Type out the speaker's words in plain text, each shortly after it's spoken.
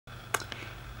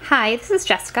Hi, this is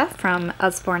Jessica from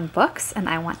Usborne Books, and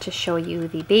I want to show you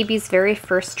the baby's very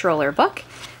first stroller book.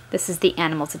 This is the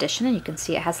Animals edition, and you can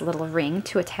see it has a little ring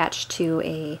to attach to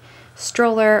a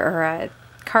stroller or a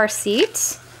car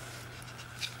seat.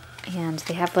 And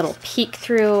they have little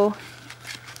peek-through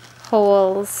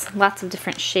holes, lots of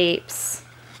different shapes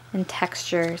and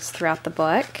textures throughout the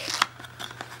book.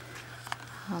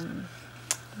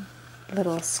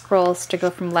 Little scrolls to go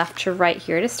from left to right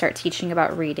here to start teaching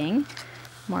about reading.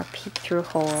 More peek-through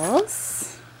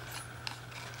holes.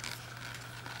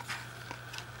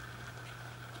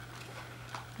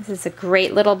 This is a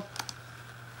great little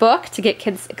book to get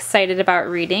kids excited about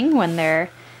reading when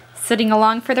they're sitting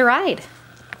along for the ride.